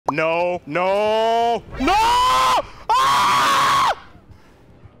No, no, no! Ah!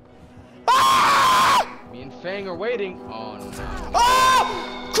 Ah! Me and Fang are waiting. Oh no.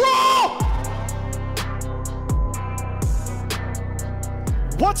 Ah! Crawl!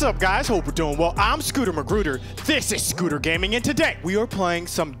 What's up, guys? Hope we're doing well. I'm ScooterMagruder. This is ScooterGaming, and today we are playing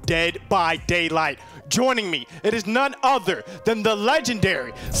some Dead by Daylight. Joining me, it is none other than the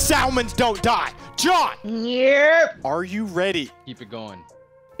legendary Salmons Don't Die, John. Yep. Are you ready? Keep it going.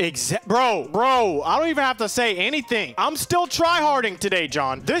 Bro, I don't even have to say anything. I'm still tryharding today,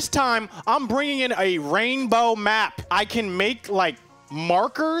 John. This time, I'm bringing in a rainbow map. I can make, like,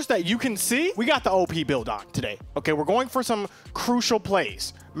 markers that you can see. We got the OP build on today. Okay, we're going for some crucial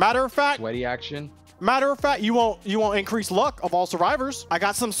plays. Matter of fact, Sweaty action. Matter of fact, you won't increase luck of all survivors. I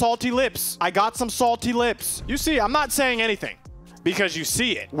got some salty lips. You see, I'm not saying anything because you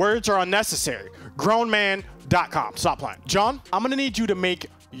see it. Words are unnecessary. Grownman.com. Stop playing. John, I'm gonna need you to make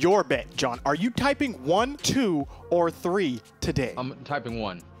your bet. John, are you typing 1, 2, or 3 today? I'm typing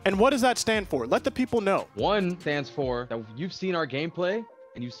 1. And what does that stand for? Let the people know. 1 stands for that you've seen our gameplay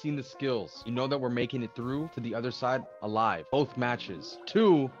and you've seen the skills. You know that we're making it through to the other side alive. Both matches.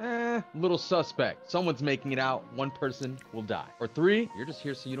 2, little suspect. Someone's making it out. 1 person will die. Or 3, you're just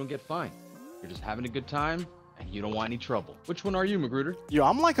here so you don't get fined. You're just having a good time and you don't want any trouble. Which one are you, Magruder? Yo,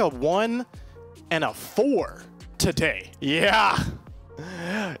 I'm like a 1 and a 4 today. Yeah.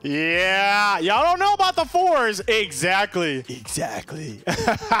 Yeah, y'all don't know about the 4s. Exactly.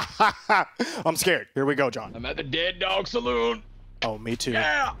 I'm scared. Here we go, John. I'm at the Dead Dog Saloon. Oh, me too.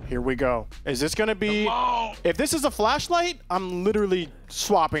 Yeah. Here we go. Is this gonna be? Come on. If this is a flashlight, I'm literally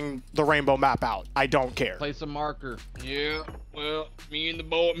swapping the rainbow map out. I don't care. Place a marker. Yeah, well, me and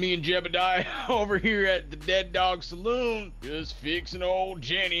Jebediah over here at the Dead Dog Saloon just fixing old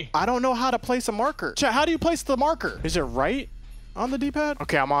Jenny. I don't know how to place a marker. Chat, how do you place the marker? Is it right on the D-pad?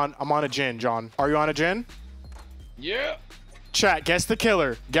 Okay, I'm on a gen, John. Are you on a gen? Yeah. Chat, guess the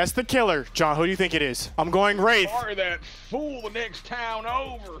killer. Guess the killer. John, who do you think it is? I'm going Wraith. Sorry, that fool the next town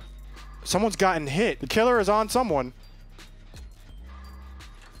over. Someone's gotten hit. The killer is on someone.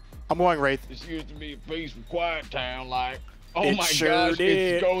 I'm going Wraith. This used to be a peaceful, quiet town, like. Oh It my sure gosh,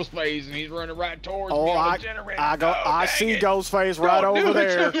 did. it's Ghostface and he's running right towards me Oh, on the generator. I see it. Ghostface right Don't over do it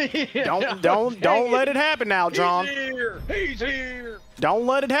there. to me. Don't let it happen now, John. He's here. Don't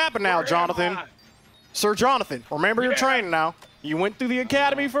let it happen now, Where Jonathan. am I? Sir Jonathan, remember your Yeah. training now. You went through the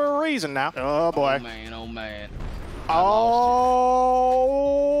academy for a reason now. Oh boy. Oh man, oh man.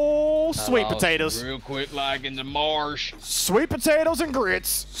 Oh, sweet I lost potatoes. real quick, like in the marsh. Sweet potatoes and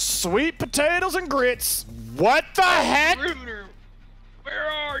grits. Sweet potatoes and grits. What the heck? Magruder, where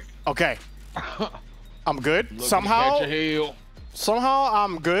are you? Okay. I'm good. Looking Somehow to catch a heel.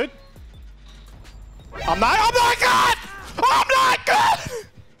 I'm good. I'm not good! I'm not good!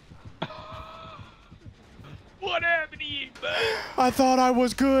 What happened to you, bud? I thought I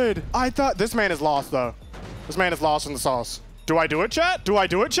was good. This man is lost though. This man is lost in the sauce. Do I do it, chat? Do I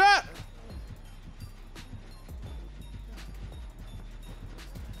do it, chat?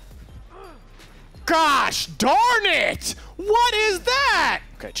 Gosh darn it! What is that?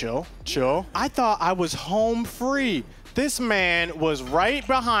 Okay, chill. I thought I was home free. This man was right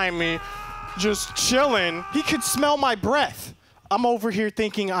behind me, just chilling. He could smell my breath. I'm over here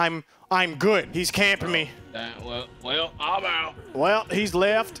thinking I'm good. He's camping me. Well, I'm out. Well, he's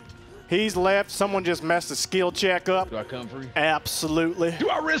left. Someone just messed the skill check up. Do I come free? Absolutely. Do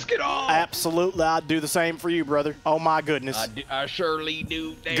I risk it all? Absolutely. I'd do the same for you, brother. Oh, my goodness. I surely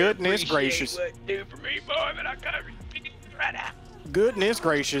do. They Goodness appreciate gracious. What you do for me, boy, but I got right out. Goodness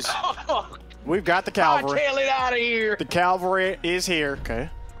gracious. Oh, We've got the I cavalry. tail it out of here. The cavalry is here. Okay.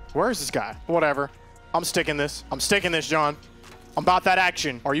 Where is this guy? Whatever. I'm sticking this, John. I'm about that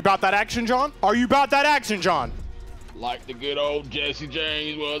action. Are you about that action, John? Are you about that action, John? Like the good old Jesse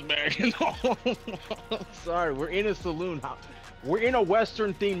James was back in the... Sorry, we're in a saloon. We're in a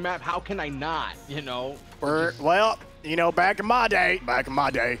Western themed map. How can I not, you know? Well, you know, back in my day.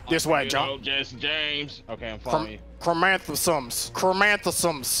 This way, Good John. old Jesse James. Okay, I'm following you.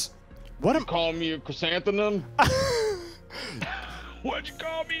 Chromanthusums. What am... Call me a chrysanthemum? What'd you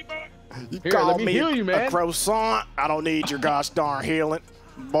call me, bud? You Here, call let me heal you, a man. croissant? I don't need your gosh darn healing.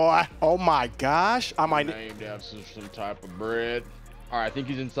 Boy, oh my gosh. I might... Named after some type of bread. All right, I think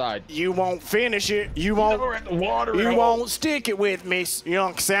he's inside. You won't finish it. You We're at the water hole. won't stick it with me,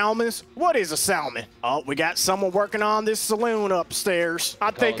 young salmons. What is a salmon? Oh, we got someone working on this saloon upstairs.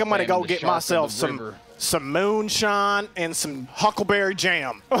 I think I'm gonna go get myself some moonshine and some huckleberry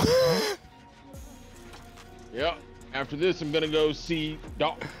jam. Yep. After this, I'm gonna go see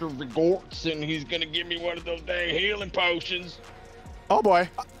Dr. Rigorts, and he's gonna give me one of those dang healing potions. Oh boy.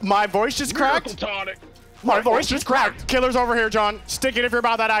 My voice just cracked. Tonic. My voice just cracked. Killer's over here, John. Stick it if you're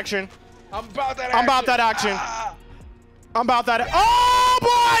about that action. I'm about that action. I'm about that action. I'm about that. Oh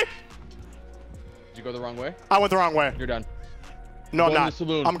boy! Did you go the wrong way? I went the wrong way. You're done. No, I'm Going to not. the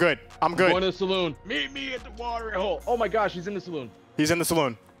saloon. I'm good. I'm good. Going to the saloon. Meet me at the watering hole. Oh my gosh, he's in the saloon. He's in the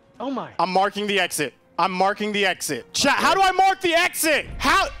saloon. Oh my. I'm marking the exit. I'm marking the exit. Chat, how do I mark the exit?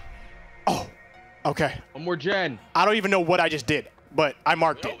 How? Oh, okay. One more gen. I don't even know what I just did, but I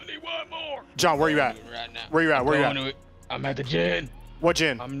marked it. Only one more. John, where you at? Right now. Where you at? Where you at? I'm at the gen. What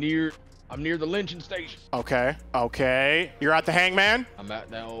gin? I'm near the lynching station. Okay. Okay. You're at the hangman? I'm at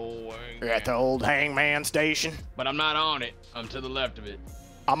that old hangman. You're at the old hangman station. But I'm not on it. I'm to the left of it.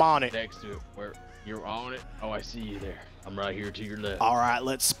 I'm on it. Next to it. Where you're on it? Oh, I see you there. I'm right here to your left. All right,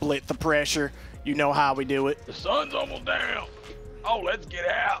 let's split the pressure. You know how we do it. The sun's almost down. Oh, let's get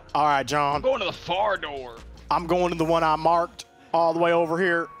out. All right, I'm John. going to the far door. I'm going to the one I marked all the way over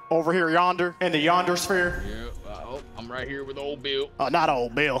here yonder, in the yonder sphere. Yeah, I'm right here with old Bill. Oh, not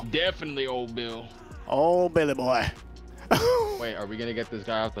old Bill. Definitely old Bill. Old Billy boy. Wait, are we gonna get this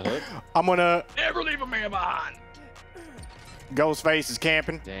guy off the hook? I'm gonna. Never leave a man behind. Ghostface is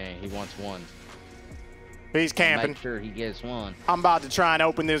camping. Dang, he wants one. He's camping. Make sure he gets one. I'm about to try and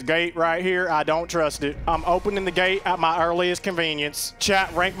open this gate right here. I don't trust it. I'm opening the gate at my earliest convenience.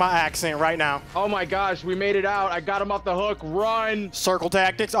 Chat, rank my accent right now. Oh my gosh, we made it out. I got him off the hook. Run. Circle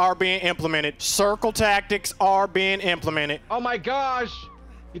tactics are being implemented. Circle tactics are being implemented. Oh my gosh.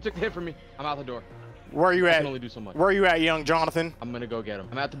 He took the hit from me. I'm out the door. Where are you I at? can only do so much. Where are you at, young Jonathan? I'm gonna go get him.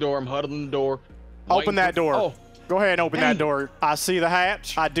 I'm at the door. I'm huddling the door. Open that door. Oh. Go ahead and open Dang. that door. I see the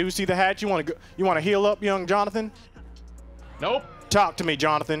hatch. I do see the hatch. You want to heal up, young Jonathan? Nope. Talk to me,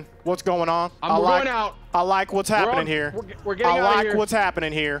 Jonathan. What's going on? We're going out. I like what's happening here. We're getting out of I here. like what's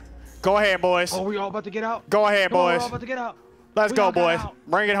happening here. Go ahead, boys. Oh, we all about to get out? Go ahead, Come on, boys. we're all about to get out. Let's We go, all got boys. out.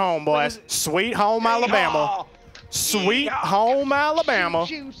 Bring it home, boys. Sweet home Alabama. Sweet home Alabama.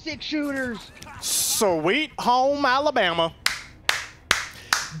 Shoot 6 shooters. Sweet home Alabama.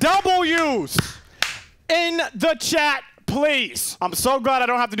 W's in the chat, please. I'm so glad I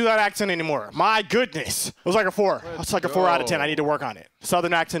don't have to do that accent anymore. My goodness. It was like a 4. It's like a 4 out of 10. I need to work on it.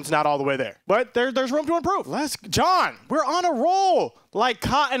 Southern accent's not all the way there. But there's room to improve. John, we're on a roll like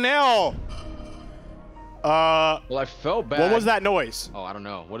Cottonelle. Well, I felt bad. What was that noise? Oh, I don't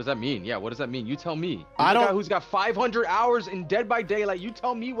know. What does that mean? Yeah, what does that mean? You tell me. I don't- Guy who's got 500 hours in Dead by Daylight. You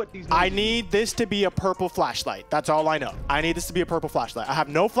tell me what these. I mean. need this to be a purple flashlight. That's all I know. I need this to be a purple flashlight. I have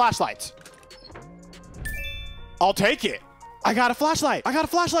no flashlights. I'll take it. I got a flashlight. I got a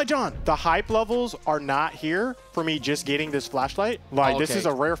flashlight, John. The hype levels are not here for me just getting this flashlight. Like, this Okay. is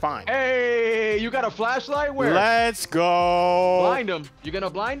a rare find. Hey, you got a flashlight? Where? Let's go. Blind him. You gonna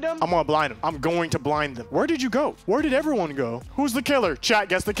blind him? I'm gonna blind them. I'm going to blind them. Where did you go? Where did everyone go? Who's the killer? Chat,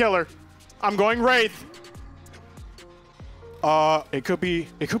 guess the killer. I'm going Wraith. It could be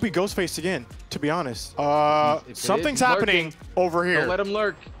Ghostface again, to be honest. If it Something's is happening lurking, over here. Don't let him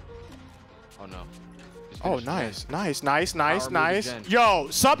lurk. Oh no. Just Oh, finished nice, the nice, nice, nice, Power nice. movie gen. Yo,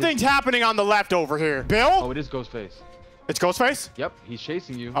 something's happening on the left over here. Bill? Oh, it is Ghostface. It's Ghostface? Yep, he's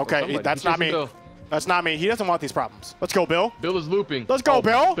chasing you. or Okay, somebody. that's He's not chasing me. Bill. That's not me. He doesn't want these problems. Let's go, Bill. Bill is looping. Let's go, Oh,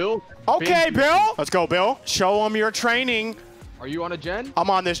 Bill. Bill. Okay, Been- Bill. Let's go, Bill. Show him your training. Are you on a gen? I'm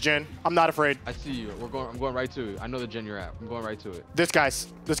on this gen. I'm not afraid. I see you. I'm going right to it. I know the gen you're at. I'm going right to it. This guy's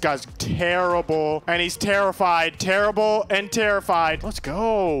terrible, and he's terrified. Terrible and terrified. Let's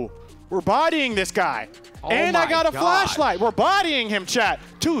go. We're bodying this guy. Oh And I my got a gosh. flashlight. We're bodying him, chat.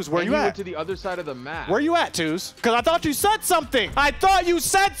 Twos, where And you he went at? to the other side of the map. Where you at, Twos? Because I thought you said something. I thought you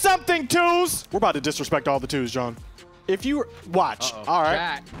said something, Twos. We're about to disrespect all the Twos, John. If you watch. Uh-oh. All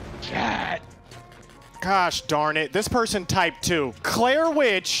right. Chat. Gosh darn it. This person typed 2. Claire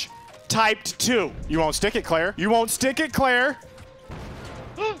Witch typed 2. You won't stick it, Claire. You won't stick it, Claire.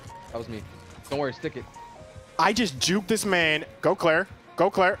 That was me. Don't worry, stick it. I just juked this man. Go, Claire. Go,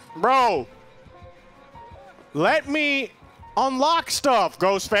 Claire. Bro. Let me unlock stuff,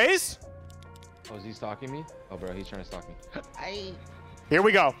 Ghostface. Oh, is he stalking me? Oh, bro, he's trying to stalk me. Here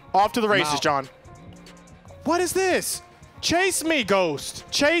we go. Off to the races, out. John. What is this? Chase me, Ghost.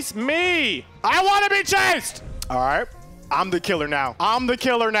 Chase me. I want to be chased. All right. I'm the killer now. I'm the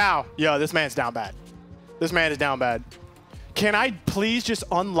killer now. Yo, this man's down bad. This man is down bad. Can I please just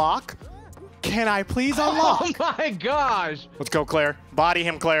unlock? Can I please unlock? Oh my gosh. Let's go, Claire. Body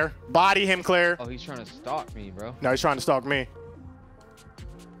him, Claire. Body him, Claire. Oh, he's trying to stalk me, bro. No, he's trying to stalk me.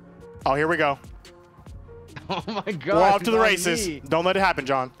 Oh, here we go. Oh my god. We're off to the races. Don't let it happen,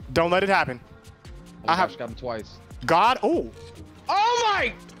 John. Don't let it happen. I I have- have got him twice. God. Oh, Oh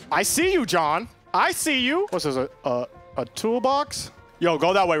my. I see you, John. I see you. What's this? A toolbox? Yo,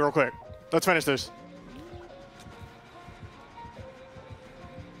 go that way real quick. Let's finish this.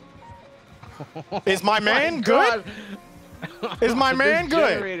 Is my man good? Is my man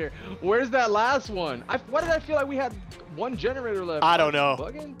good? Generator. Where's that last one? Why did I feel like we had one generator left? I don't know.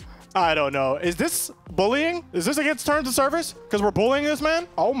 Bugging? I don't know. Is this bullying? Is this against terms of service? Because we're bullying this man?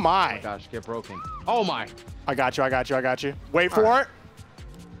 Oh my. Oh my gosh, get broken. Oh my. I got you. I got you. I got you. Wait for it.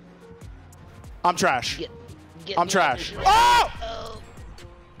 I'm trash. I'm trash. Oh!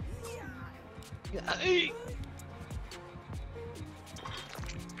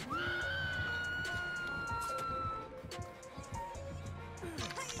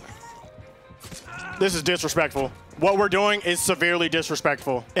 This is disrespectful. What we're doing is severely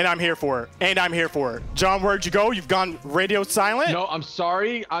disrespectful, and I'm here for it. And I'm here for it. John, where'd you go? You've gone radio silent? No, I'm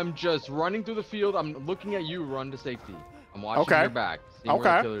sorry. I'm just running through the field. I'm looking at you run to safety. I'm watching your back. Seeing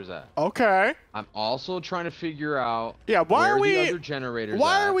where the killer's at. Okay. I'm also trying to figure out why where are we, the other generators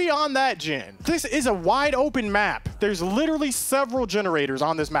why at. are we on that gen? This is a wide open map. There's literally several generators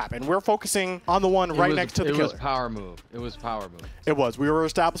on this map, and we're focusing on the one right next to the killer. It was power move. It was power move. It was. We were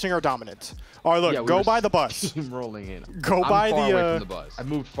establishing our dominance. All right, look, go by the bus. Rolling in. Go by I'm far away from the bus. I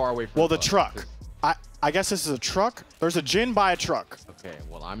moved far away from the truck. I guess this is a truck. There's a gen by a truck. Okay,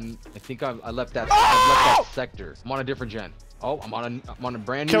 well I think I left that. I left that sector. I'm on a different gen. Oh, I'm on a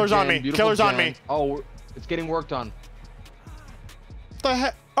brand new Killer's gen, on me. beautiful Killer's gen. on me. Oh, it's getting worked on. What the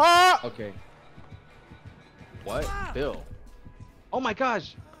heck? Ah! Okay. What? Bill. Oh my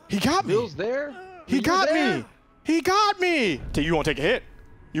gosh. He got me. Bill's there? He got me. He got me. You won't take a hit.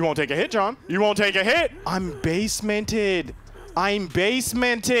 You won't take a hit, John. You won't take a hit. I'm basemented. I'm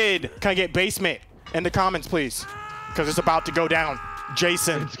basemented. Can I get basement in the comments, please? Because it's about to go down.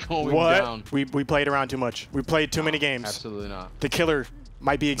 Jason, it's going down. We played around too much. We played too many games. Absolutely not. The killer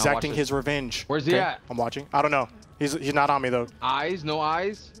might be exacting his revenge. Where's he at? I'm watching. I don't know. He's not on me though. Eyes? No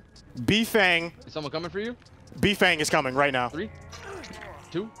eyes? B-Fang. Is someone coming for you? B-Fang is coming right now. 3,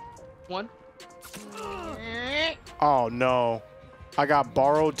 2, 1. Oh no. I got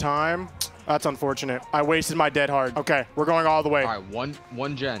borrowed time. That's unfortunate. I wasted my dead hard. Okay, we're going all the way. All right,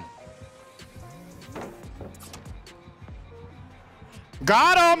 one gen.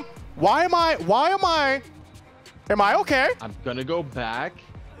 Got him. Am I okay? I'm gonna go back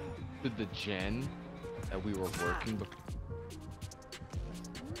to the gen that we were working before.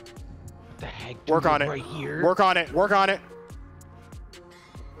 What the heck? Work on it. Right here. Work on it. Work on it.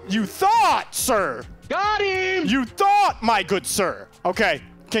 You thought, sir. Got him. You thought, my good sir. Okay,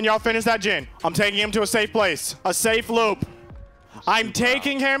 can y'all finish that gen? I'm taking him to a safe place. A safe loop. I'm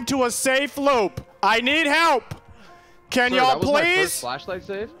taking him to a safe loop. I need help. Can y'all please? My first flashlight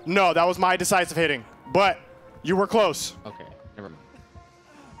save? No, that was my decisive hitting. But you were close. Okay, never mind.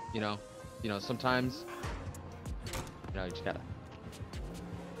 You know, sometimes, you just gotta.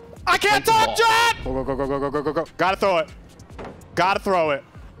 I can't touch it! Go, go, go, go, go, go, go, go. Gotta throw it. Gotta throw it.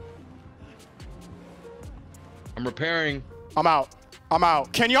 I'm repairing. I'm out. I'm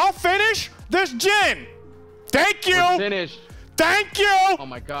out. Can y'all finish this gen? Thank you. We're finished. Thank you. Oh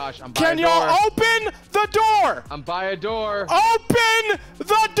my gosh, I'm by a door. Can y'all open the door? I'm by a door. Open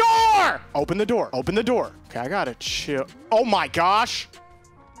the door. Open the door. Open the door. Okay, I gotta chill. Oh my gosh.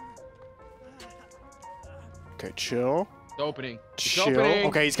 Okay, chill. It's opening. Chill. It's opening.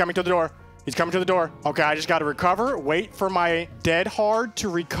 Okay, he's coming to the door. He's coming to the door. Okay, I just gotta recover, wait for my dead hard to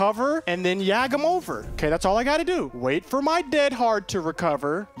recover, and then yag him over. Okay, that's all I gotta do. Wait for my dead hard to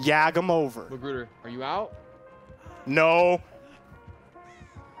recover, yag him over. Magruder, are you out? No.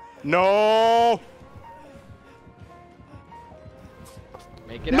 No.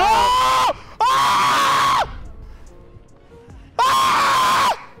 Make it out. Ah!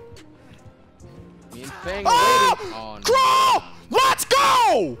 Ah! Me and Fang are waiting. Oh, no. Crawl! Let's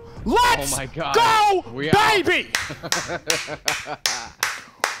go! Let's go, baby!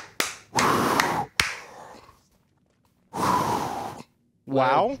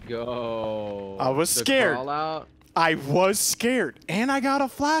 Wow. Let's go. I was scared. Call out. I was scared. And I got a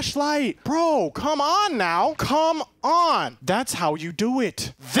flashlight. Bro, come on now. Come on. That's how you do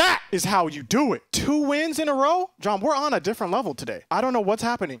it. That is how you do it. 2 wins in a row? John, we're on a different level today. I don't know what's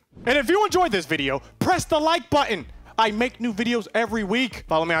happening. And if you enjoyed this video, press the like button. I make new videos every week.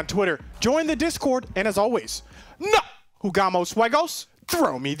 Follow me on Twitter. Join the Discord. And as always, no Jugamos, Juegos.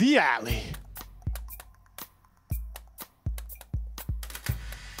 Throw me the alley.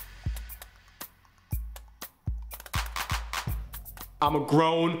 I'm a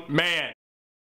grown man.